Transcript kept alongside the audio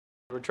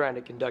We're trying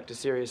to conduct a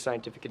serious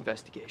scientific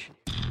investigation.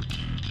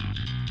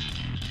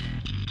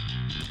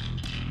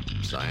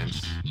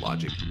 Science,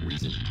 logic,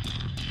 reason.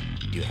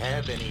 Do you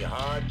have any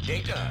hard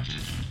data?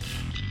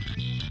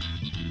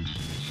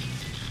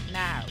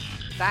 Now,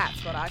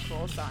 that's what I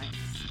call science.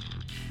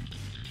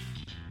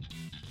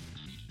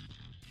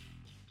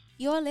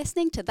 You're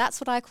listening to That's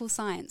What I Call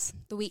Science,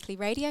 the weekly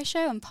radio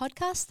show and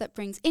podcast that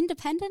brings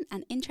independent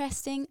and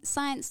interesting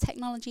science,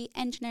 technology,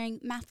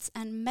 engineering, maths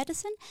and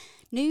medicine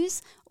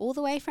news all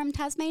the way from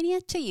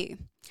Tasmania to you.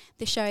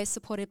 The show is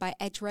supported by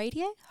Edge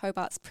Radio,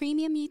 Hobart's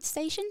premium youth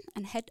station,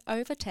 and head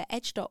over to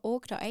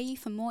edge.org.au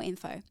for more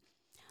info.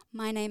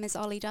 My name is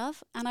Ollie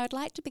Dove, and I would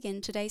like to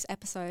begin today's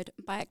episode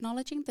by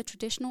acknowledging the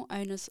traditional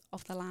owners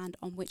of the land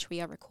on which we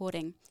are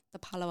recording, the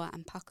Palawa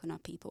and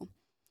Pakuna people.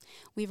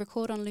 We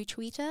record on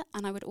Lutruwita,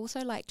 and I would also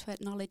like to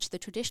acknowledge the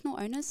traditional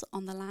owners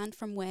on the land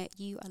from where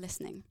you are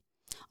listening.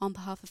 On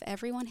behalf of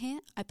everyone here,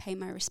 I pay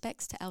my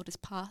respects to elders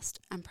past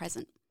and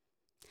present.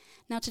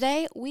 Now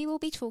today, we will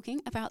be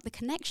talking about the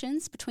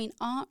connections between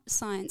art,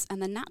 science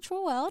and the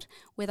natural world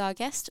with our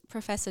guest,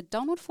 Professor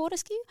Donald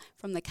Fortescue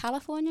from the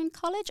California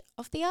College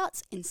of the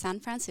Arts in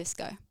San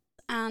Francisco.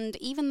 And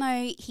even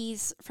though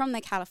he's from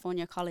the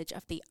California College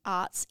of the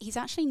Arts, he's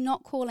actually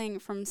not calling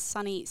from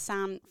sunny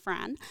San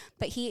Fran,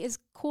 but he is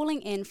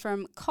calling in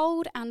from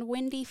cold and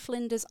windy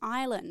Flinders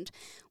Island,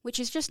 which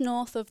is just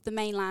north of the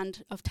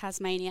mainland of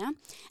Tasmania.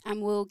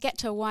 And we'll get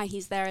to why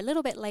he's there a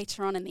little bit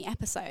later on in the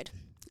episode.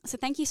 So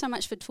thank you so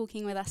much for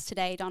talking with us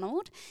today,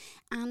 Donald.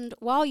 And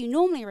while you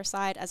normally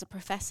reside as a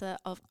professor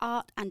of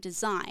art and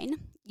design,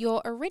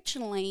 you're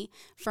originally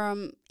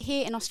from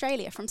here in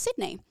Australia, from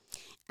Sydney.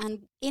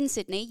 And in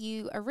Sydney,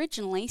 you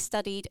originally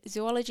studied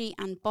zoology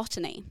and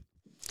botany.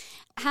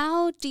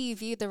 How do you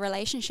view the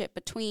relationship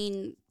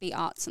between the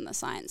arts and the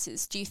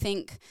sciences? Do you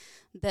think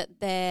that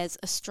there's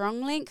a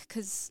strong link?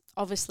 Because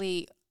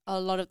obviously a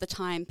lot of the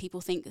time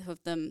people think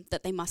of them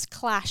that they must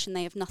clash and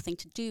they have nothing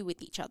to do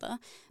with each other.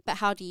 But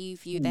how do you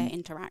view their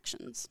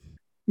interactions?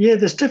 Yeah,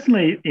 there's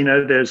definitely,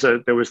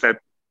 there was that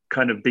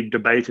kind of big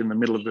debate in the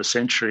middle of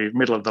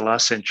the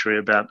last century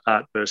about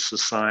art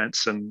versus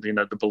science, and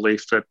the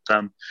belief that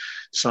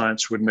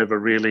science would never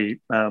really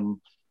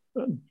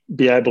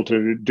be able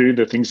to do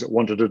the things it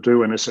wanted to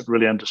do unless it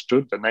really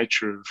understood the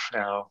nature of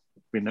our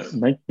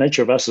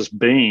nature of us as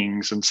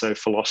beings. And so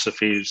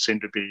philosophy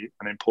seemed to be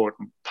an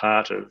important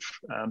part of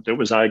it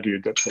was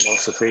argued that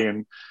philosophy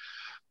and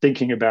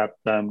thinking about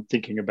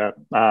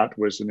art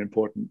was an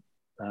important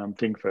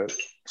thing for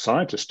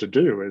scientists to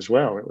do as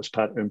well. It was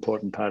an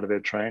important part of their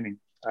training.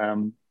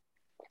 I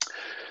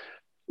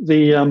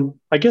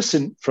guess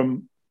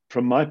from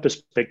my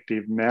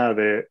perspective now,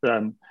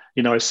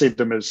 I see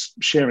them as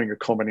sharing a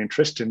common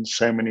interest in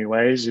so many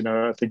ways.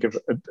 I think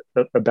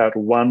about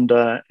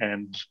wonder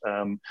and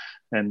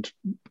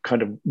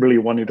kind of really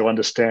wanting to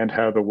understand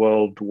how the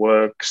world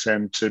works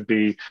and to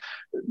be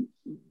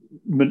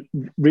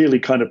really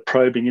kind of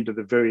probing into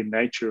the very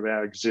nature of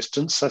our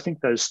existence. I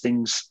think those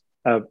things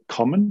are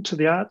common to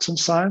the arts and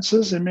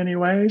sciences in many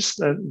ways.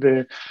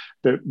 The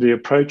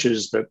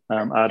approaches that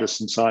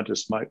artists and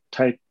scientists might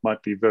take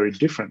might be very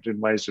different in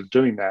ways of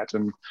doing that,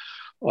 and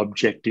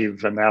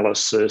objective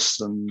analysis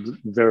and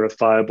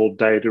verifiable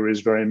data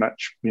is very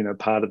much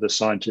part of the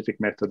scientific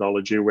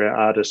methodology, where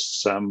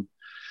artists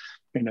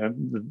they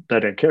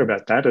don't care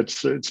about that.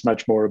 It's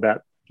much more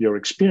about your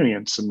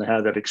experience and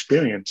how that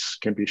experience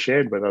can be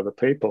shared with other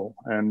people.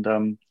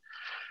 And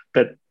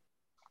but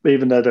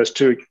even though those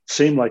two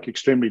seem like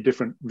extremely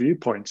different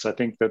viewpoints, I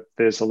think that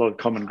there's a lot of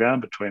common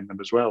ground between them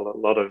as well. A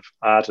lot of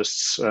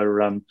artists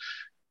are,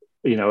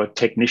 are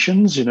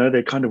technicians.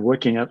 They're kind of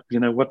working out,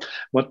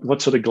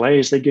 what sort of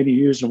glaze they're going to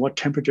use and what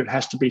temperature it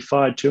has to be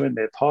fired to in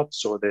their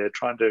pots, or they're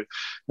trying to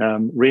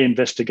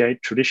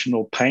reinvestigate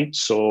traditional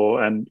paints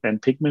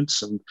and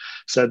pigments. And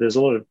so there's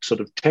a lot of sort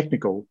of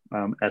technical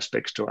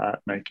aspects to art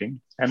making.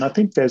 And I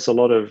think there's a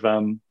lot of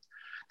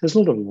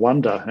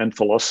wonder and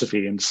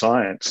philosophy in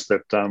science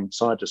that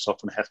scientists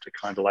often have to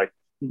kind of like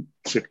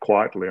sit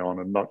quietly on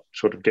and not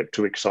sort of get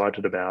too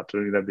excited about,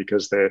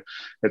 because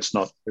it's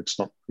not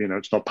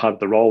part of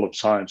the role of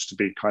science to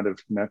be kind of,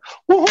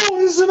 whoa,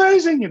 this is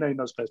amazing. You're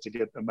not supposed to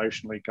get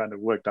emotionally kind of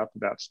worked up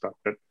about stuff,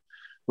 but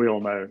we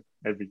all know,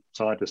 every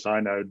scientist I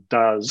know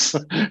does,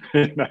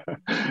 and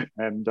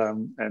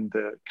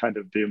kind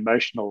of the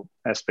emotional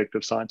aspect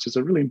of science is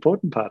a really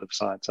important part of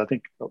science. I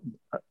think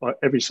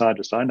every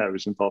scientist I know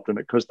is involved in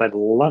it because they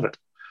love it.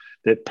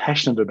 They're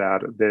passionate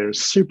about it. They're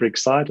super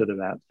excited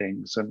about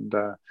things, and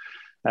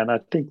I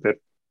think that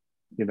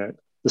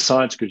the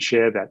science could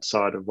share that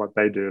side of what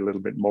they do a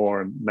little bit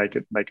more and make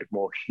it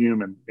more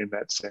human in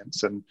that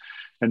sense. And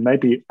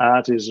maybe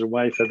art is a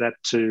way for that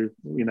to,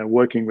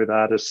 working with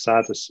artists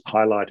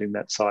highlighting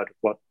that side of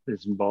what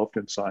is involved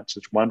in science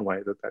is one way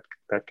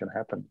that can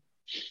happen.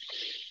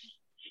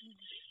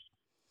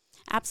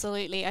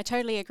 Absolutely. I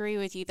totally agree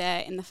with you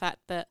there in the fact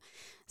that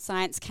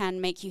science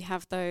can make you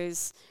have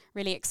those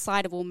really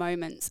excitable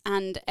moments.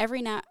 And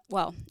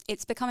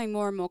it's becoming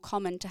more and more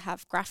common to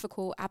have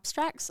graphical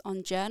abstracts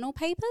on journal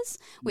papers,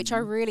 which I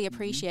really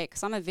appreciate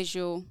because I'm a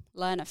visual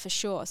learner for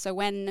sure. So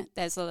when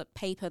there's a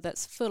paper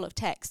that's full of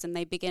text and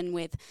they begin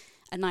with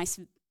a nice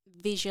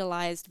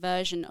visualized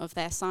version of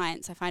their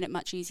science, I find it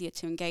much easier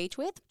to engage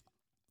with.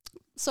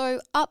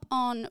 So up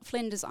on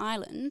Flinders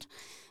Island,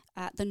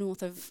 at the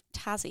north of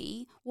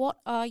Tassie, what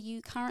are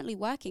you currently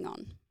working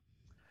on?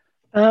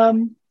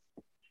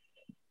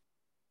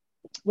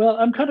 Well,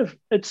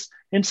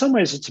 in some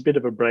ways, it's a bit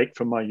of a break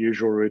from my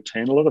usual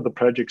routine. A lot of the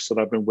projects that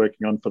I've been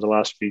working on for the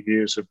last few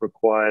years have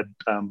required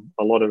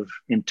a lot of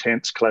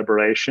intense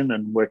collaboration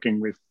and working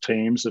with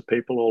teams of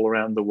people all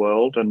around the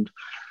world. And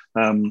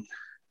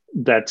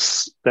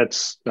that's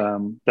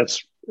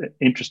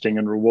interesting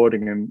and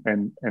rewarding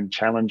and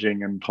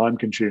challenging and time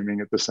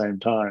consuming at the same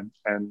time.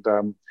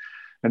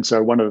 And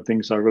so one of the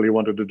things I really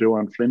wanted to do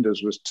on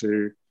Flinders was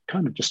to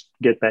kind of just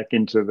get back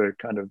into the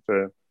kind of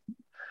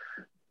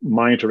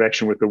my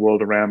interaction with the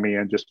world around me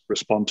and just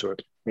respond to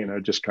it,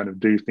 just kind of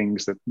do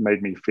things that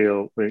make me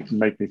feel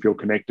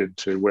connected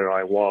to where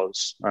I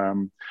was,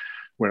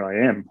 where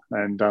I am.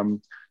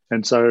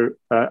 And so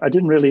I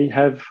didn't really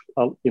have,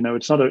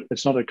 it's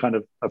not a kind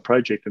of a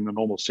project in the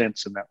normal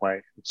sense in that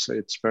way.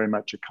 It's very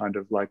much a kind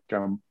of like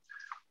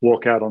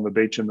walk out on the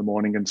beach in the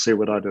morning and see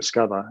what I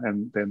discover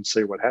and then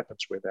see what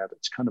happens with that.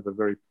 It's kind of a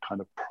very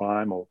kind of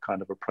primal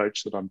kind of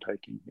approach that I'm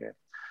taking here.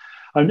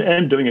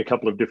 I'm doing a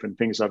couple of different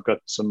things. I've got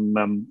some,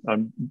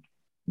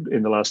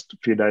 in the last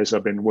few days,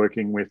 I've been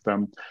working with,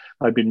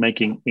 I've been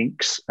making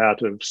inks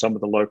out of some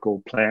of the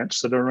local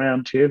plants that are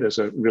around here. There's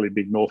a really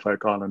big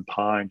Norfolk Island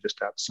pine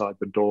just outside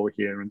the door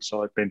here. And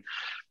so I've been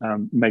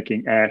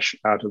making ash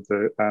out of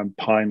the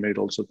pine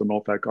needles of the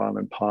Norfolk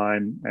Island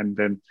pine and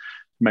then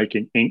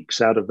making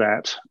inks out of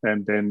that,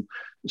 and then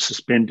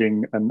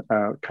suspending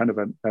kind of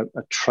a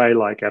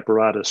tray-like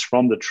apparatus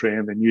from the tree,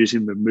 and then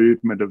using the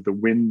movement of the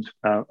wind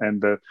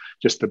and the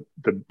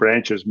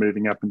branches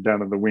moving up and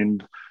down in the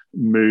wind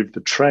move the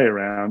tray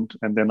around,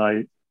 and then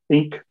I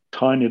ink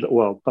tiny,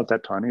 well, not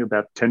that tiny,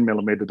 about 10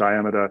 millimeter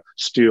diameter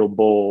steel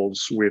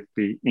balls with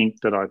the ink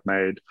that I've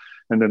made.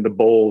 And then the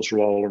balls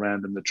roll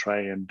around in the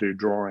tray and do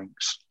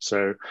drawings.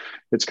 So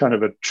it's kind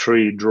of a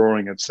tree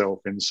drawing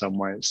itself in some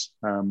ways.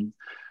 And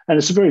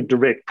it's a very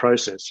direct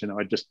process.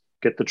 I just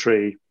get the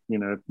tree,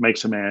 make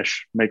some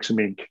ash, make some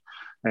ink,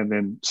 and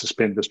then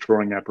suspend this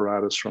drawing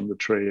apparatus from the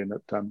tree. And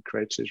it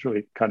creates these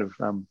really kind of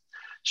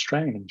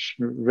strange,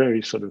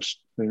 very sort of,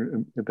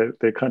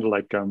 they're kind of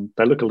like,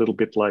 they look a little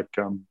bit like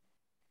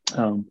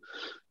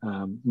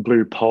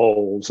blue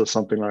poles or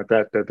something like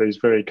that. They're these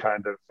very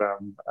kind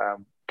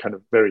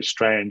of very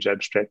strange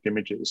abstract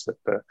images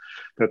that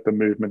the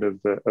movement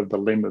of the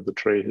limb of the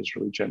tree has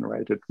really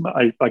generated.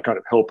 I kind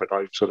of help it.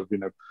 I sort of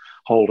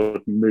hold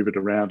it and move it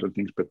around and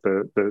things, but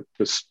the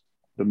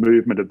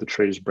movement of the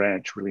tree's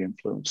branch really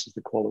influences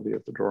the quality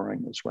of the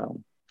drawing as well.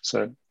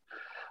 So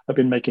I've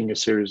been making a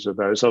series of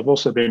those. I've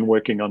also been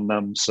working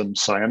on some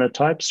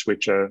cyanotypes,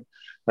 which are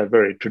a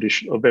very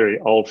traditional, very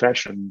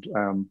old-fashioned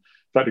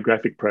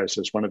photographic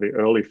process, one of the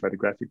early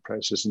photographic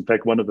processes. In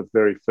fact, one of the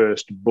very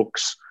first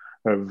books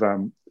of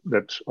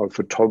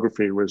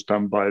photography was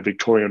done by a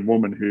Victorian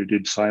woman who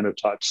did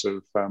cyanotypes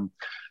of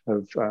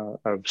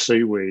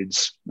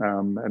seaweeds,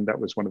 and that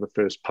was one of the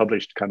first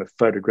published kind of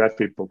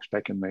photographic books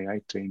back in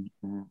the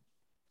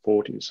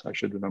 1840s. I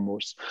should remember,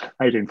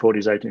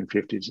 1840s,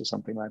 1850s, or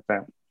something like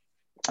that.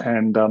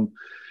 And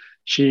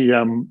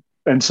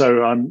and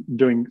so I'm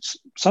doing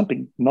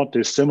something not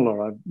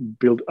dissimilar. I've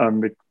built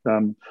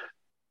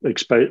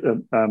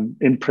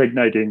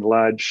impregnating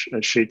large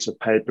sheets of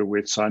paper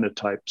with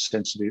cyanotype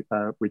sensitive,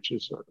 which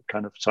is a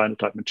kind of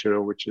cyanotype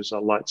material, which is a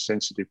light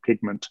sensitive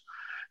pigment,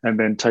 and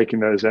then taking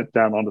those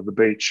down onto the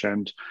beach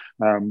and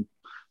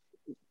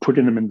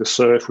putting them in the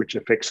surf, which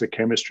affects the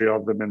chemistry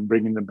of them, and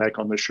bringing them back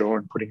on the shore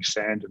and putting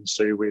sand and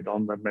seaweed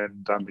on them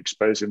and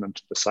exposing them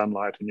to the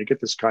sunlight. And you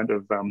get this kind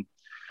of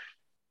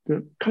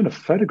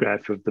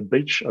photograph of the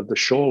beach, of the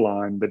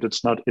shoreline, but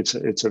it's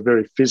a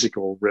very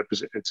physical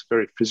it's a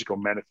very physical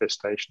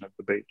manifestation of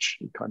the beach,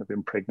 kind of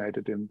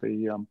impregnated in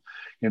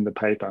the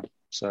paper.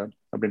 So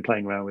I've been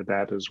playing around with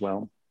that as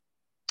well.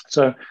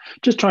 So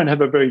just trying to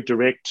have a very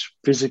direct,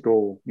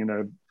 physical,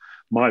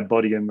 my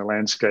body in the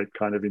landscape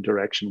kind of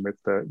interaction with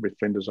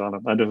Flinders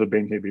Island. I've never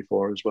been here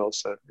before as well,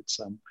 so it's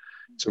a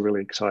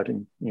really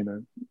exciting,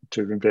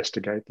 to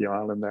investigate the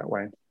island that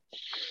way.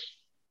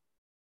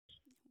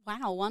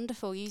 Wow,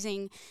 wonderful,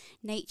 using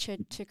nature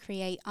to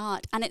create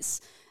art. And it's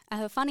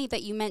funny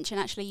that you mentioned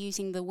actually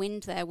using the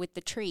wind there with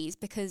the trees,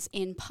 because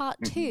in part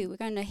two, we're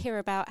going to hear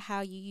about how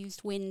you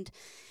used wind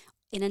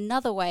in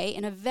another way,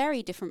 in a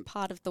very different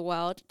part of the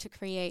world, to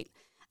create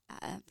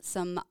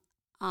some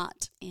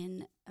art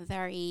in a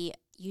very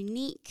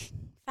unique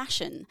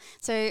fashion.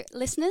 So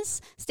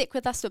listeners, stick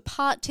with us for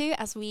part two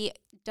as we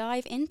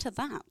dive into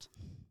that.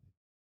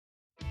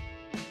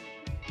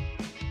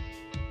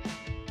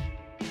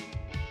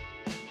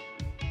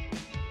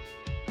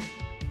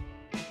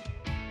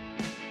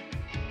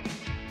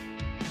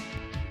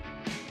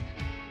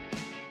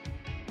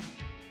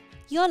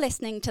 You're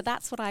listening to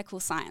That's What I Call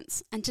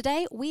Science, and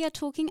today we are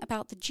talking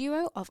about the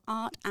duo of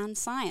art and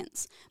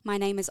science. My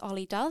name is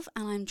Ollie Dove,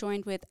 and I'm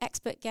joined with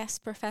expert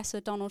guest Professor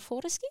Donald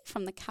Fortescue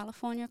from the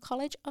California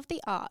College of the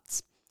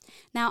Arts.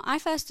 Now, I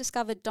first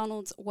discovered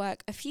Donald's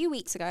work a few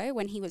weeks ago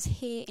when he was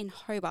here in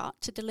Hobart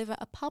to deliver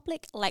a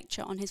public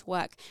lecture on his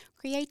work,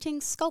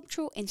 creating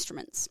sculptural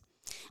instruments.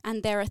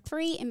 And there are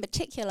three in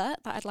particular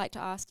that I'd like to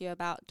ask you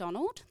about,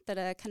 Donald, that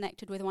are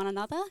connected with one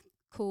another,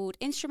 called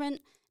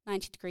Instrument,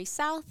 90 Degrees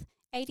South,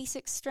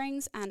 86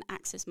 Strings, and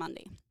Axis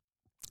Mundi.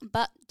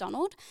 But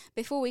Donald,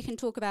 before we can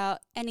talk about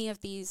any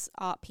of these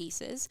art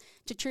pieces,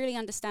 to truly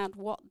understand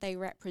what they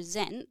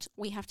represent,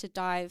 we have to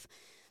dive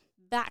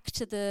back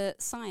to the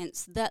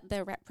science that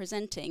they're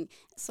representing.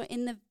 So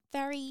in the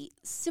very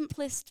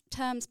simplest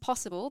terms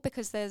possible,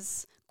 because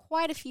there's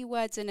quite a few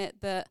words in it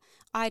that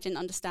I didn't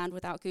understand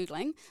without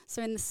Googling.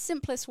 So in the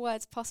simplest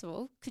words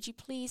possible, could you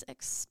please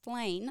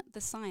explain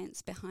the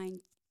science behind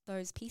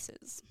those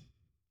pieces?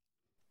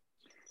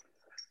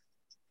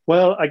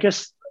 Well, I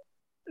guess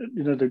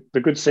the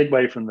good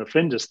segue from the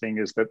Flinders thing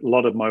is that a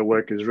lot of my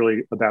work is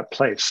really about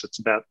place. It's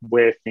about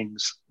where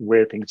things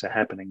are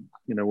happening,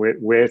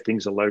 where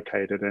things are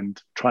located, and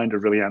trying to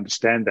really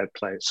understand that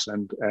place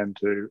and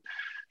to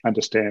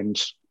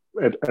understand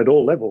at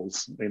all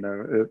levels.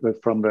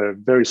 From the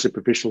very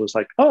superficial is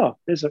like,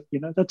 this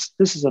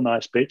is a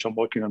nice beach. I'm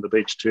walking on the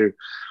beach too.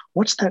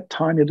 What's that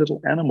tiny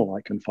little animal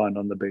I can find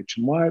on the beach,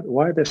 and why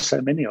are there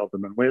so many of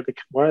them, and why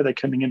are they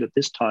coming in at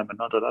this time and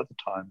not at other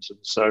times? And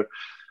so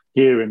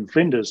here in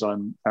Flinders,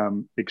 I'm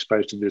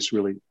exposed to this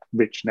really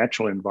rich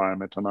natural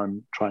environment, and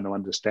I'm trying to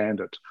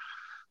understand it.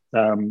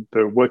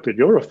 The work that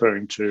you're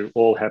referring to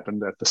all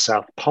happened at the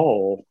South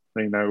Pole,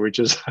 which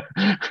is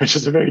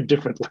a very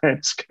different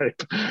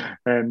landscape,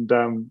 and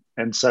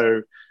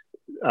so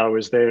I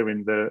was there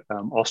in the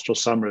austral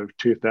summer of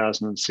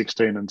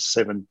 2016 and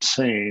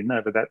 17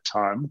 over that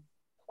time,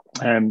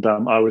 and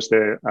I was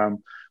there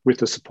with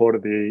the support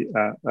of the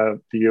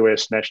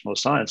US National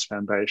Science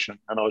Foundation,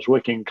 and I was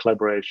working in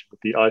collaboration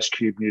with the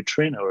IceCube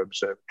Neutrino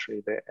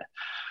Observatory there.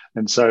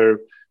 And so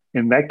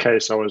in that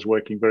case, I was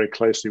working very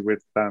closely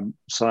with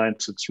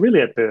science. It's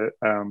really at the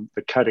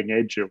cutting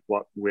edge of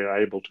what we're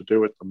able to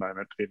do at the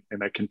moment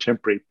in a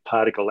contemporary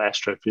particle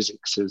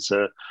astrophysics is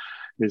a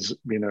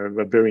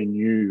very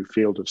new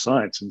field of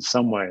science in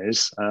some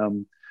ways.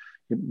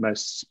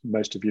 Most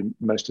of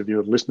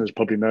your listeners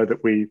probably know that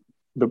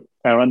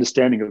our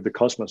understanding of the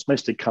cosmos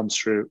mostly comes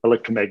through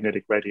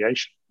electromagnetic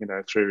radiation,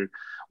 through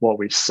what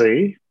we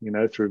see,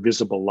 through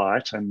visible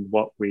light, and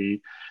what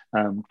we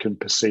can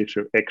perceive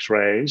through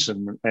X-rays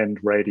and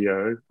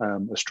radio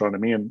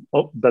astronomy.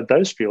 But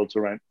those fields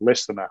are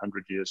less than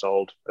 100 years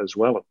old as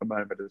well at the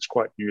moment. It's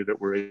quite new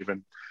that we're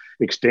even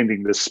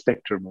extending the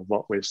spectrum of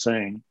what we're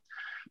seeing.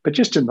 But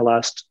just in the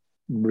last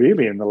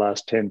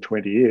 10,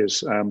 20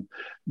 years,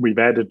 we've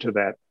added to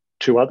that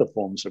two other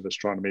forms of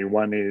astronomy.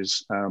 One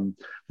is,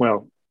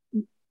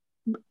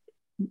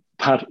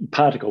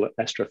 particle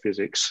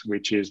astrophysics,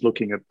 which is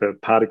looking at the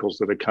particles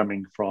that are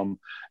coming from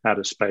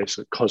outer space,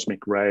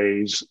 cosmic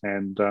rays,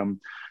 and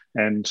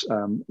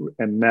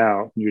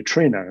now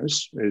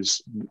neutrinos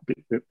is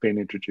being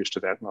introduced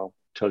to that, and I'll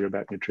tell you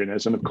about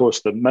neutrinos. And of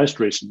course, the most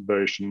recent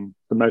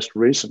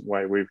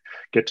way we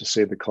get to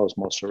see the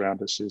cosmos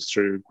around us is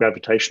through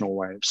gravitational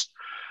waves.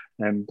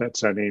 And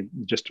that's only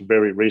just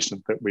very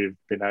recent that we've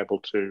been able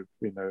to,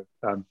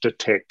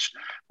 detect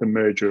the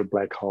merger of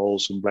black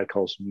holes and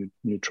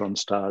neutron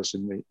stars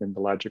in the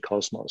larger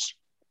cosmos.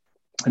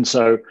 And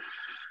so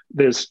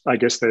there's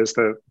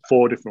the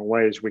four different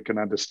ways we can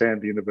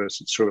understand the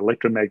universe. It's through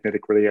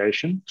electromagnetic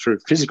radiation, through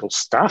physical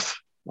stuff,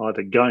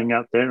 either going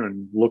out there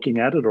and looking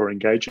at it or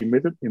engaging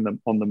with it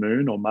on the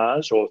moon or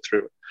Mars, or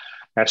through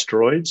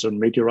asteroids and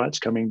meteorites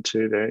coming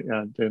to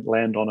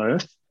land on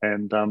Earth,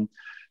 and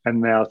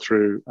now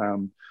through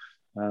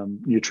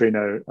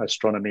neutrino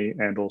astronomy,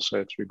 and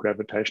also through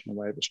gravitational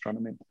wave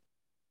astronomy.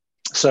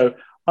 So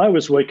I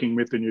was working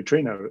with the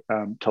neutrino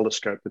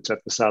telescope that's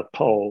at the South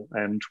Pole,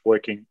 and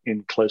working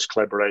in close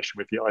collaboration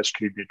with the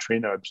IceCube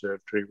Neutrino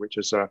Observatory, which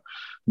is a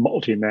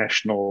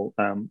multinational,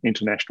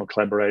 international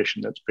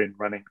collaboration that's been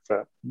running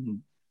for, I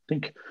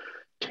think,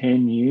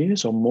 10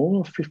 years or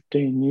more,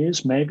 15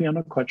 years maybe. I'm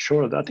not quite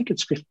sure. I think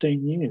it's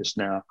 15 years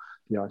now,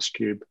 the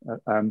IceCube.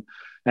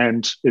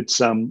 And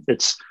it's an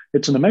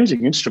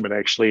amazing instrument,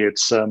 actually.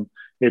 It's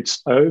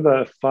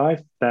over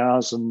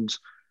 5,000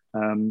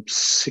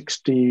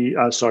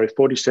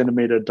 40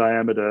 centimeter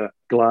diameter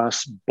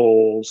glass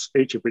balls,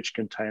 each of which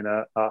contain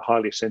a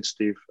highly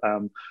sensitive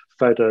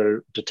photo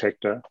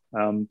detector,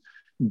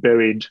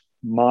 buried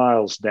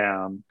miles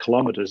down,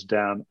 kilometers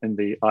down in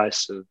the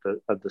ice of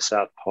the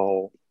South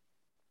Pole.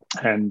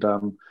 And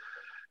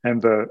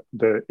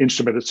the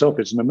instrument itself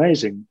is an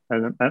amazing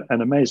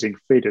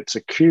feat. It's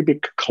a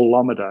cubic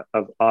kilometer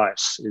of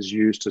ice is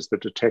used as the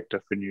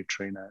detector for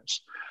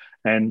neutrinos,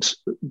 and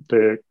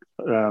the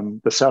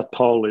South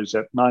Pole is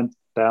at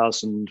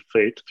 9,000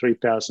 feet,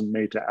 3,000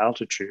 meter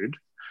altitude.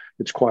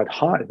 It's quite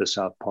high, the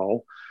South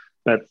Pole,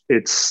 but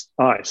it's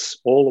ice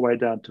all the way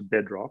down to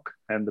bedrock,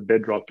 and the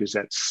bedrock is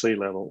at sea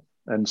level.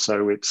 And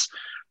so it's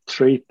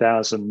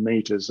 3,000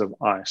 meters of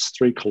ice,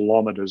 3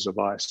 kilometers of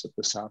ice at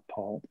the South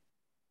Pole.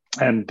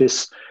 And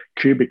this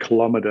cubic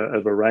kilometer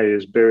of array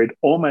is buried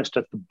almost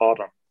at the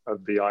bottom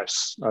of the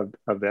ice, of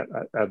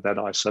that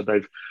ice. So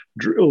they've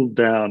drilled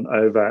down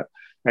over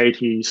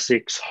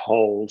 86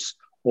 holes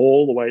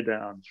all the way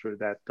down through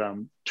that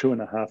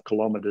 2.5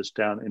 kilometers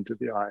down into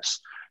the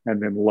ice,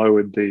 and then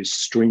lowered these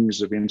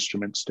strings of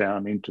instruments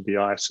down into the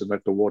ice and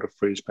let the water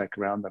freeze back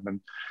around them.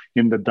 And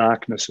in the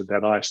darkness of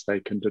that ice,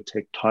 they can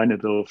detect tiny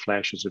little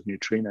flashes of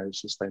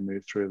neutrinos as they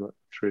move through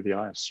the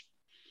ice.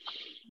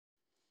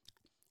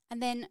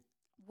 And then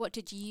what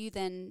did you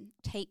then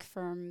take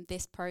from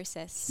this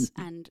process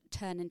and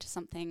turn into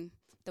something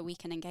that we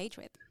can engage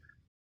with?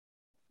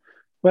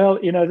 Well,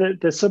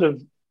 there's sort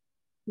of,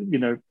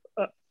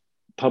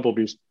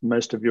 probably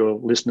most of your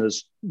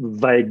listeners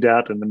vagued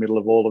out in the middle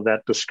of all of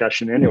that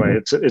discussion. Anyway,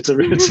 it's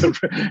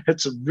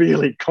a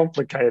really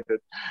complicated,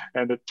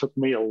 and it took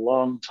me a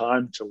long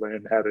time to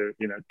learn how to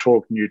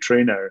talk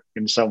neutrino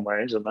in some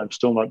ways, and I'm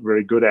still not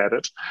very good at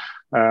it.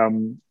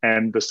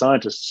 And the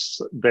scientists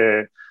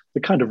there,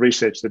 the kind of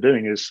research they're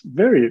doing is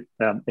very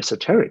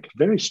esoteric,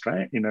 very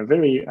strange,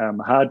 very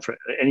hard for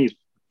any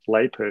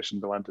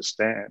layperson to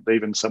understand.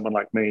 Even someone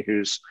like me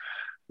who's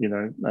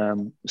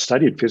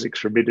studied physics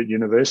for a bit at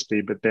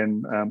university, but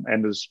then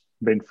and has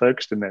been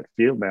focused in that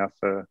field now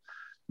for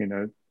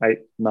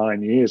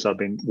 8-9 years. I've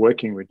been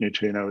working with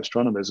neutrino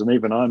astronomers, and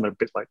even I'm a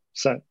bit like,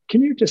 so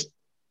can you just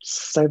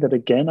say that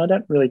again? I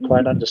don't really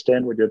quite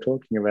understand what you're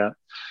talking about.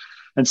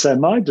 And so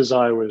my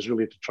desire was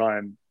really to try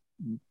and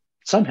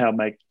somehow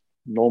make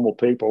normal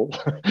people,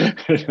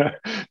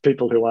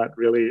 people who aren't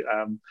really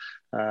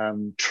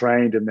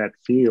trained in that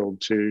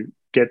field, to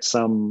get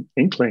some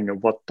inkling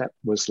of what that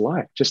was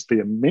like, just the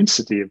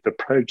immensity of the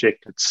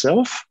project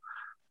itself,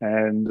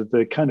 and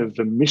the kind of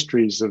the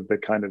mysteries of the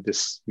kind of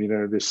this,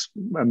 this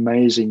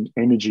amazing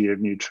energy of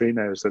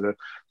neutrinos that are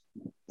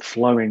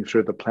flowing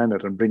through the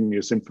planet and bringing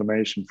us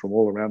information from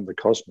all around the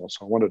cosmos.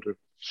 I wanted to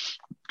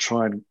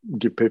try and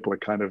give people a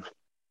kind of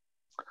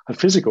a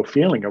physical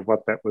feeling of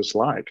what that was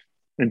like.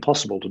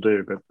 Impossible to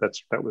do, but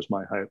that was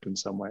my hope in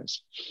some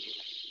ways.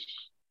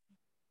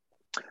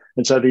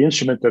 And so the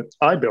instrument that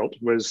I built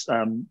was,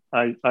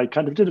 I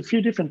kind of did a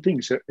few different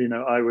things.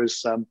 I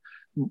was,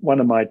 one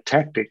of my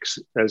tactics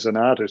as an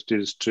artist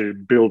is to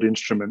build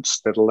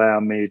instruments that allow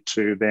me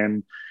to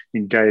then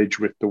engage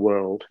with the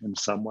world in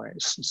some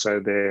ways. So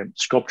they're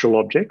sculptural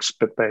objects,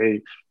 but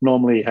they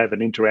normally have an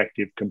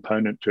interactive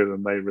component to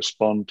them. They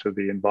respond to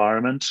the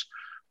environment,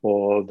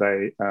 or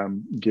they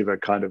give a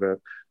kind of a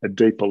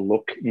deeper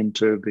look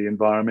into the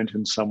environment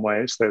in some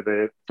ways.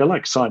 They're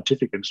like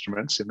scientific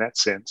instruments in that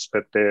sense,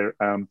 but they're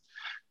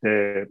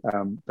there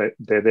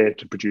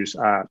to produce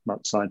art,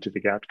 not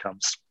scientific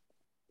outcomes.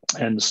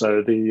 And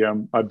so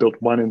I built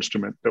one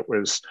instrument that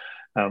was,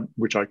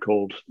 which I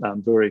called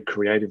very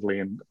creatively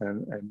and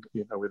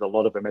with a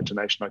lot of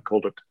imagination, I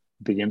called it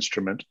the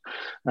instrument,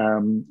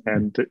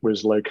 and it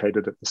was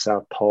located at the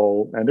South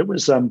Pole, and it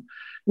was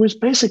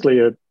basically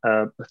a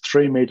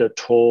 3-meter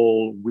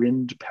tall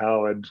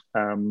wind-powered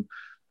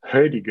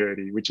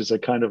hurdy-gurdy, which is a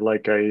kind of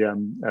like a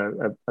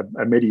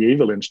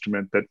medieval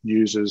instrument that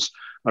uses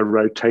a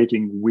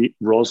rotating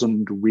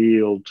rosined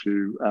wheel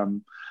to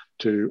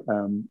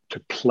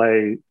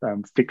play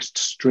fixed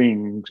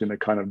strings in a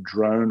kind of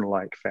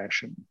drone-like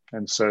fashion.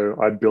 And so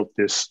I built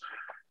this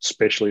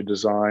specially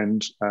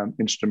designed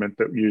instrument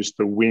that used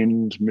the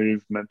wind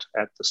movement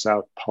at the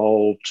South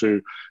Pole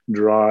to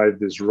drive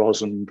this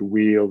rosined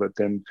wheel that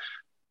then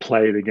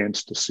played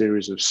against a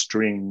series of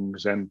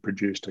strings and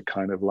produced a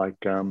kind of like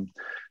an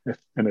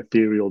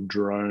ethereal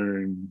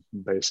drone,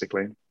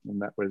 basically.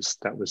 And that was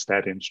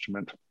that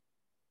instrument.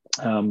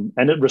 And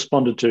it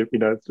responded to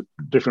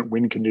different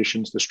wind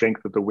conditions, the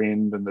strength of the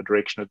wind and the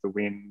direction of the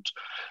wind.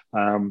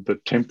 The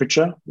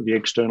temperature, the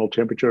external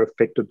temperature,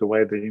 affected the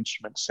way the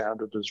instrument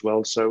sounded as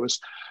well. So it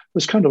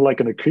was kind of like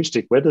an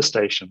acoustic weather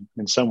station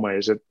in some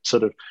ways. It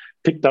sort of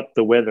picked up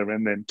the weather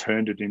and then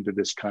turned it into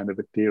this kind of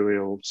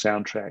ethereal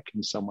soundtrack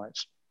in some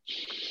ways.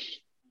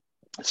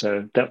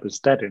 So that was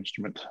that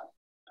instrument.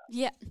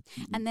 Yeah,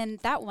 and then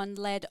that one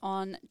led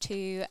on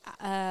to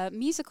a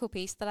musical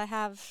piece that I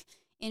have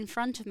in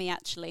front of me,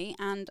 actually,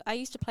 and I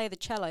used to play the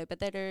cello, but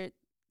there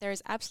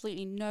is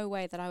absolutely no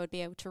way that I would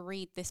be able to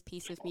read this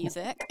piece of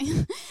music.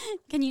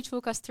 Can you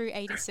talk us through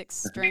 86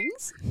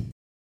 strings?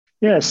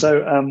 Yeah,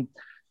 so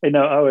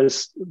I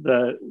was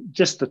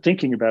just the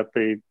thinking about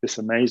this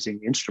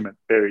amazing instrument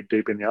buried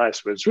deep in the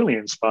ice was really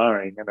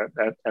inspiring,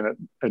 and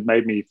it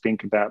made me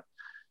think about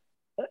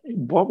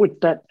what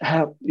would that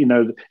have,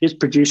 it's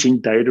producing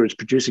data, it's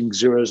producing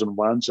zeros and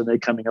ones, and they're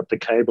coming up the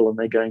cable and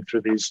they're going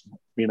through these,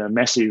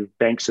 massive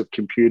banks of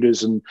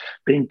computers and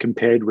being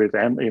compared with,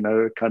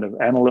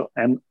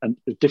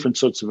 different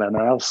sorts of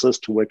analysis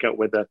to work out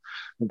whether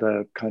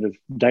the kind of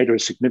data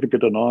is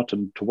significant or not,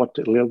 and to what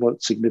level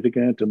it's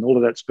significant, and all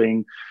of that's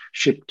being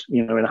shipped,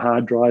 in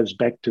hard drives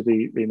back to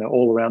the,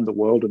 all around the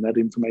world, and that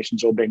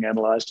information's all being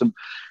analyzed. And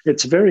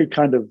it's very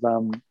kind of,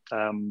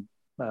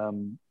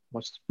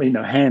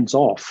 hands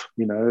off.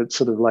 It's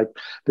sort of like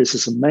there's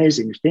this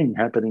amazing thing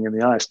happening in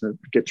the ice, and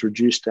it gets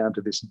reduced down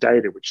to this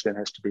data, which then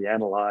has to be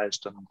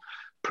analyzed and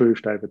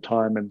proved over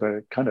time, and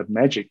the kind of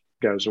magic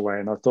goes away.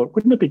 And I thought,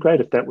 wouldn't it be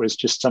great if that was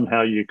just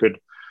somehow you could,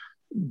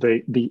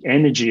 the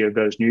energy of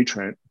those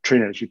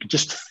neutrinos, you could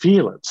just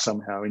feel it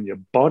somehow in your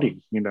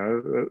body.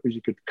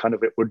 You could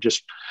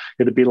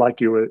it'd be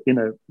like you were in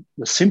a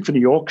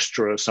symphony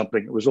orchestra or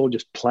something. It was all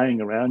just playing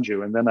around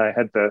you. And then I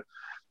had the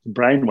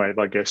brainwave,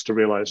 I guess, to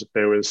realize that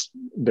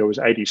there was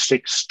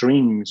 86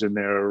 strings in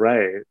their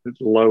array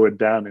lowered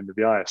down into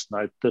the ice.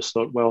 And I just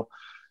thought, well,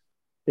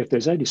 if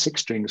there's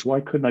 86 strings, why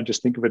couldn't I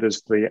just think of it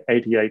as the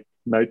 88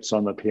 notes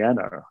on the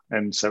piano?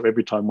 And so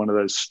every time one of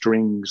those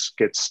strings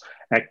gets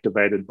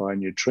activated by a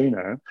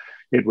neutrino,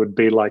 it would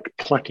be like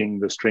plucking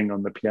the string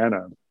on the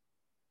piano.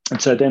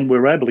 And so then we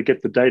were able to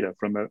get the data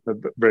from a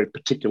very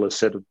particular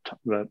set of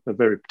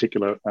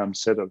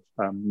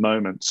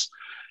moments.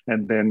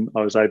 And then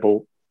I was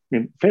able,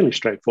 in fairly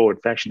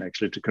straightforward fashion,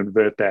 actually, to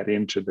convert that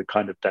into the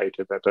kind of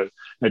data that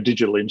a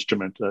digital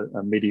instrument,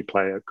 a MIDI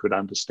player, could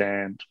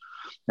understand.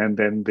 And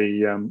then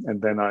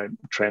I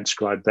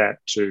transcribed that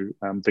to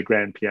the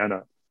grand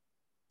piano.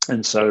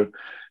 And so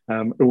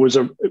it was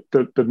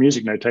the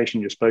music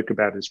notation you spoke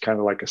about is kind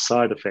of like a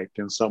side effect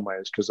in some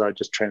ways, because I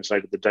just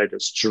translated the data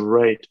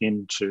straight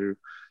into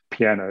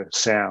piano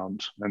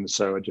sound. And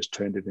so I just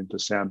turned it into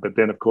sound. But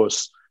then, of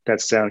course, that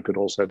sound could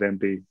also then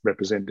be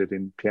represented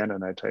in piano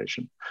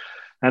notation.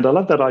 And I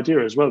love that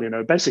idea as well.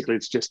 Basically,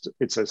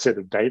 it's a set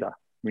of data.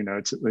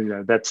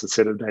 That's a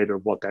set of data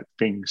of what that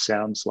thing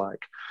sounds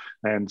like.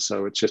 And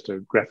so it's just a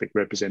graphic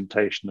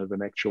representation of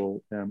an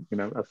actual,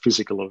 a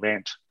physical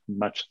event,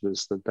 much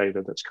as the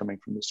data that's coming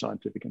from the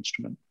scientific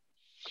instrument.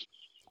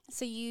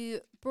 So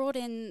you brought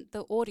in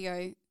the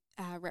audio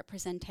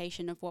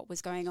representation of what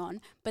was going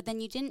on, but then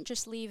you didn't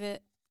just leave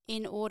it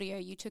in audio.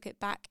 You took it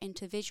back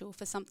into visual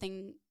for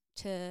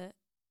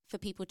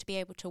people to be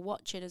able to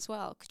watch it as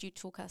well. Could you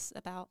talk us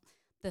about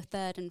the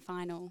third and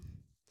final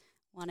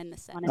one in the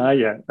set?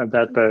 Yeah,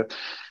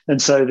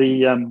 and so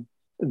the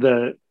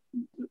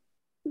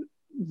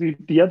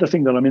other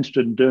thing that I'm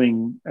interested in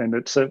doing, and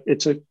it's a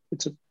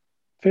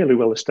fairly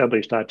well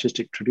established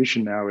artistic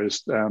tradition now,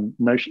 is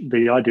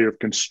the idea of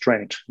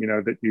constraint.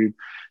 That you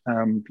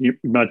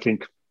might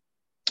think,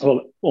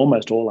 well,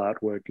 almost all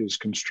artwork is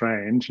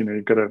constrained.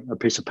 You've got a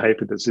piece of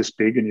paper that's this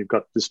big, and you've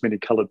got this many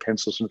colored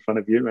pencils in front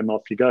of you, and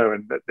off you go.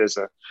 And there's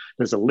a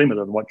limit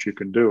on what you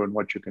can do and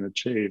what you can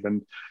achieve.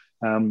 And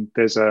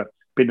there's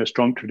been a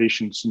strong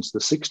tradition since the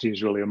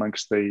 60s, really,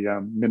 amongst the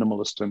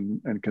minimalist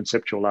and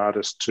conceptual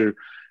artists to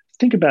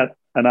think about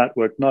an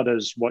artwork not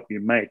as what you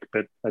make,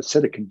 but a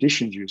set of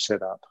conditions you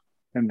set up.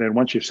 And then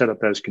once you've set up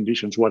those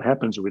conditions, what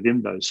happens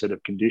within those set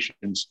of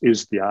conditions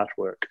is the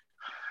artwork.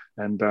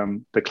 And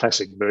the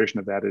classic version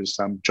of that is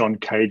John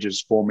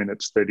Cage's 4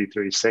 minutes,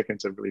 33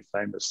 seconds, a really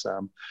famous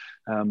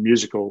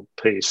musical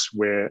piece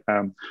where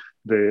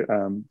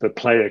the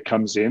player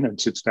comes in and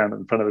sits down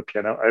in front of the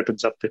piano,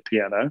 opens up the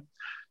piano,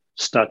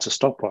 starts a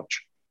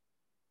stopwatch,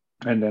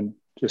 and then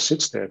just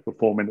sits there for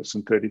 4 minutes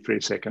and 33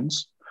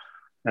 seconds.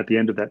 At the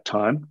end of that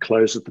time,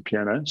 closes the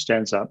piano,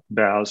 stands up,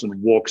 bows,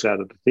 and walks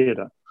out of the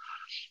theatre.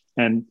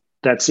 And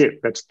that's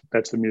it.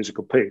 That's the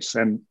musical piece.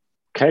 And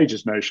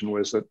Cage's notion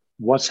was that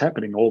what's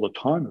happening all the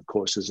time, of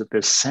course, is that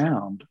there's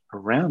sound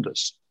around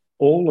us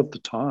all of the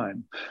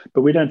time,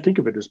 but we don't think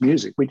of it as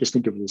music. We just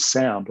think of it as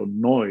sound or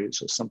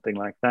noise or something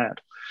like that.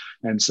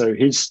 And so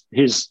his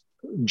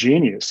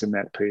genius in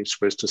that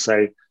piece was to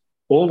say,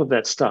 all of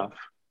that stuff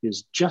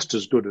is just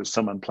as good as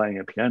someone playing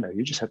a piano.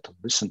 You just have to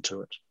listen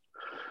to it.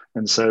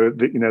 And so,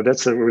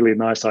 that's a really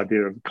nice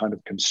idea of kind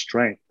of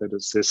constraint, that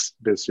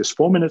there's just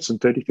 4 minutes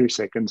and 33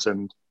 seconds,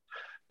 and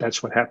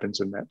that's what happens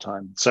in that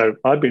time. So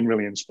I've been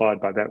really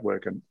inspired by that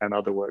work and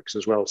other works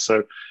as well.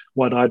 So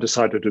what I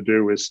decided to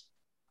do was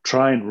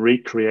try and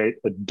recreate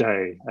a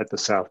day at the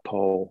South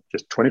Pole,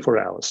 just 24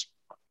 hours.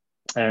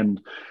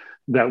 And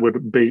that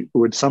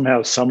would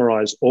somehow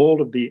summarize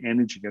all of the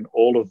energy and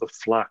all of the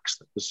flux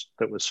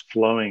that was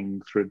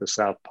flowing through the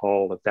South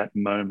Pole at that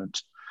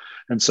moment.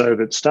 And so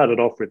that started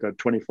off with a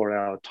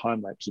 24-hour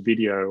time-lapse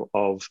video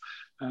of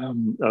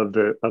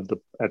the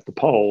at the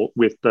pole,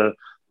 with the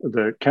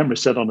camera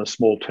set on a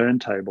small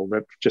turntable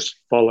that just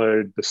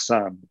followed the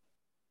sun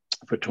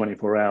for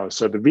 24 hours.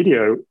 So the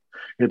video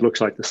it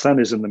looks like the sun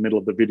is in the middle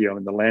of the video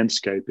and the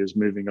landscape is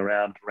moving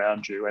around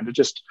you. And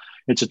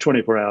it's a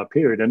 24-hour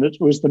period. And it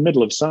was the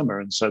middle of summer.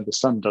 And so the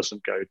sun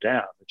doesn't go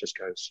down. It just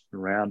goes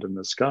around in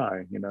the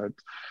sky. You know, it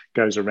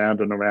goes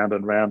around and around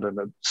and around in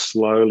a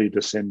slowly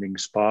descending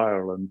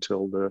spiral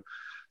until the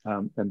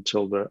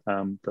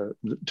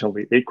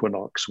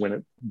equinox, when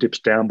it dips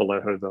down below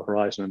the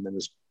horizon and then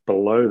is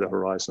below the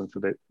horizon for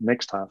the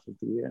next half of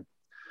the year.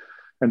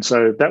 And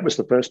so that was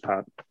the first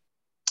part.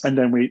 And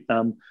then we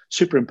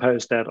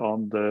superimposed that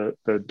on the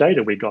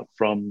data we got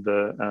from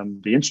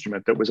the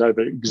instrument that was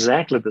over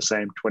exactly the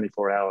same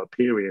 24-hour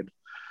period.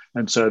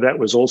 And so that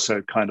was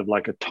also kind of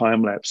like a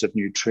time lapse of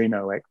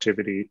neutrino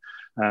activity.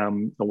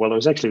 Well, it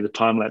was actually the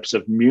time lapse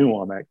of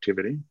muon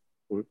activity.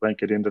 We won't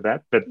get into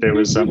that, but there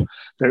was the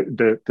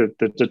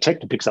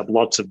detector picks up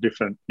lots of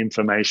different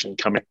information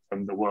coming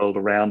from the world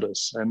around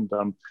us, and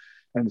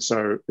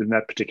so in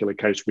that particular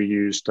case, we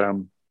used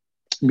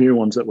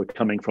muons that were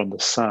coming from the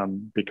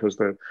sun, because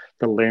the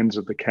lens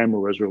of the camera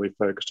was really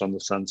focused on the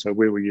sun. So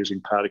we were using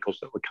particles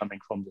that were coming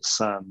from the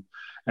sun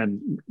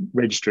and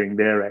registering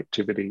their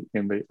activity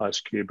in the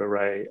IceCube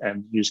array,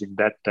 and using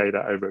that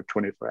data over a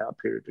 24-hour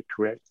period to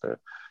create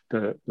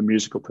the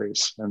musical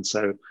piece. And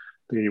so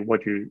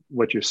what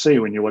you see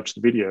when you watch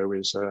the video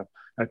is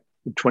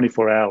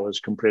 24 hours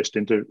compressed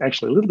into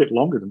actually a little bit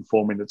longer than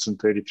 4 minutes and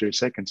 33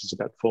 seconds. It's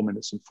about 4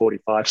 minutes and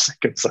 45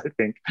 seconds, I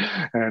think.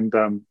 And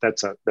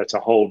that's a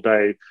whole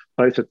day,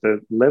 both at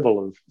the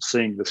level of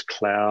seeing the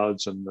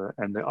clouds and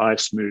the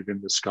ice move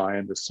in the sky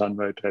and the sun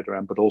rotate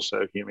around, but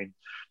also hearing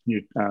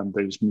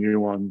these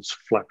muons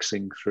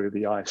fluxing through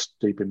the ice,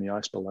 deep in the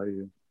ice below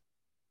you.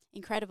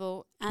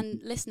 Incredible.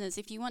 And listeners,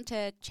 if you want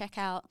to check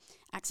out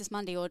Axis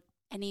Mundi or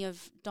any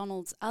of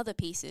Donald's other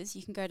pieces,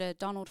 you can go to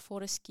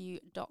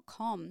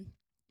donaldfortescue.com.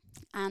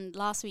 And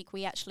last week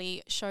we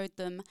actually showed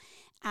them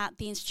at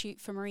the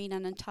Institute for Marine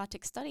and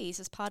Antarctic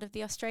Studies as part of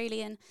the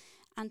Australian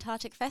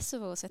Antarctic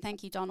Festival. So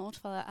thank you, Donald,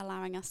 for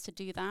allowing us to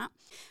do that.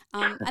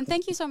 And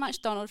thank you so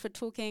much, Donald, for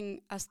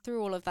talking us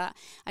through all of that.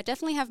 I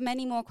definitely have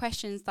many more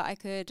questions that I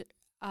could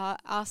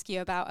ask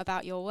you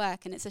about your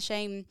work. And it's a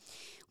shame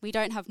we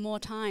don't have more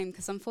time,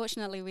 because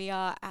unfortunately we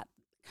are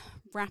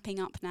wrapping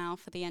up now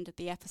for the end of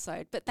the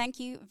episode. But thank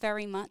you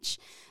very much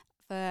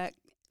for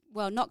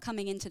not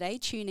coming in today,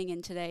 tuning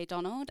in today,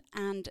 Donald.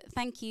 And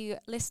thank you,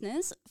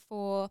 listeners,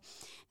 for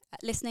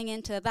listening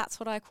into That's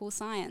What I Call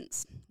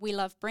Science. We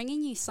love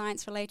bringing you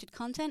science-related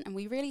content, and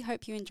we really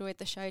hope you enjoyed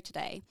the show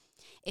today.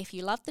 If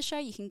you loved the show,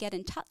 you can get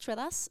in touch with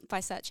us by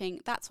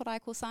searching That's What I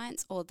Call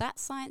Science or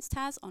That's Science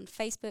Taz on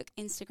Facebook,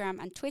 Instagram,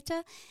 and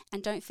Twitter.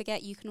 And don't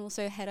forget, you can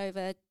also head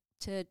over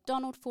to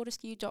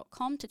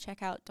donaldfortescue.com to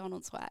check out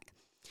Donald's work.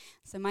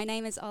 So my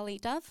name is Ollie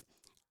Dove,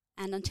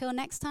 and until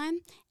next time,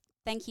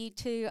 thank you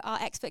to our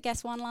expert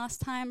guest one last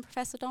time,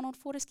 Professor Donald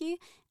Fortescue,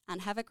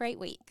 and have a great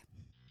week.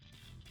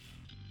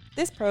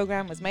 This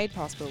programme was made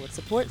possible with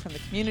support from the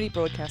Community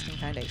Broadcasting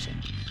Foundation.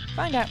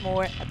 Find out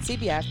more at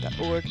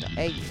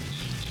cbf.org.au.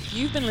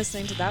 You've been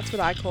listening to That's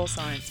What I Call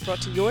Science,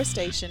 brought to your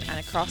station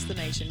and across the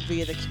nation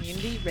via the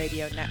Community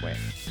Radio Network.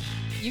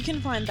 You can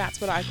find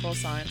That's What I Call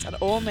Science on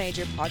all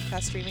major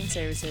podcast streaming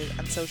services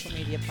and social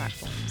media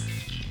platforms.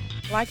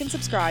 Like and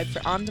subscribe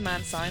for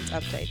on-demand science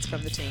updates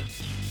from the team.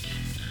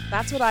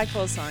 That's What I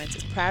Call Science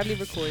is proudly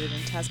recorded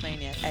in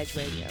Tasmania at Edge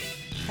Radio.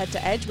 Head to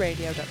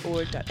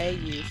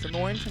edgeradio.org.au for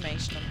more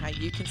information on how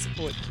you can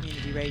support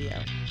community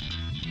radio.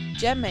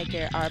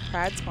 GemMaker are a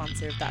proud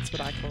sponsor of That's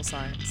What I Call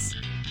Science.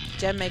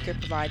 GemMaker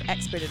provide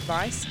expert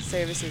advice,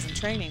 services and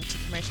training to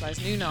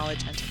commercialise new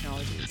knowledge and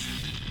technologies.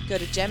 Go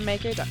to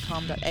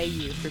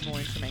gemmaker.com.au for more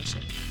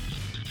information.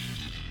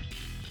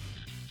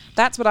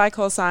 That's What I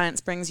Call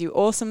Science brings you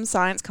awesome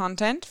science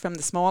content from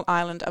the small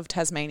island of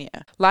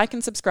Tasmania. Like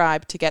and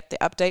subscribe to get the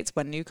updates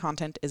when new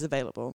content is available.